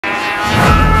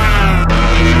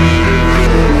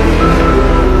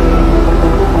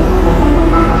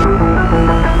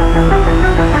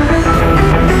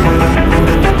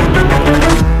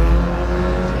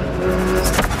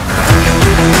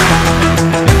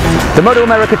The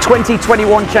MotoAmerica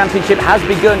 2021 Championship has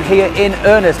begun here in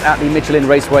earnest at the Michelin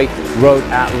Raceway Road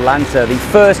Atlanta. The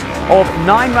first of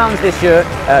 9 rounds this year.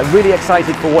 Really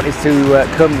excited for what is to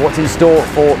come, what's in store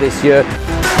for this year.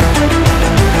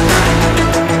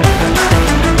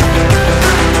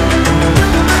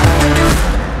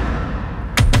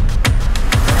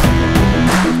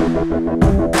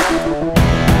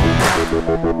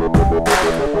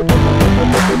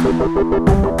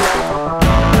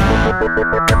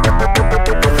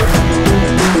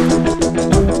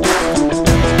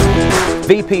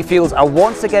 VP Fuels are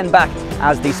once again back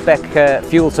as the spec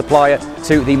fuel supplier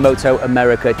to the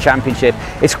MotoAmerica Championship.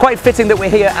 It's quite fitting that we're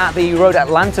here at the Road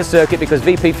Atlanta circuit because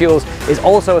VP Fuels is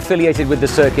also affiliated with the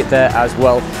circuit there as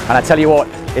well. And I tell you what,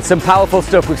 it's some powerful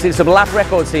stuff. We've seen some lap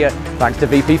records here thanks to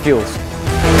VP Fuels.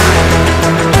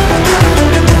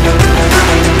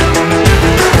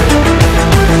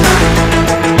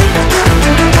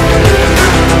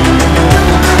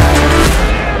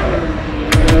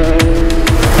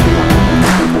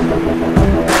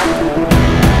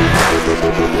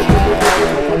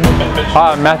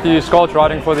 Hi, I'm Matthew Skolch,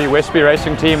 riding for the Westby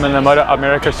Racing team in the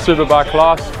MotoAmerica SuperBike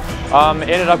class.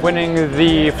 Ended up winning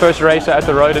the first race at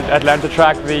the Road at Atlanta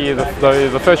track,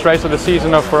 the first race of the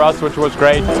season for us, which was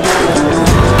great.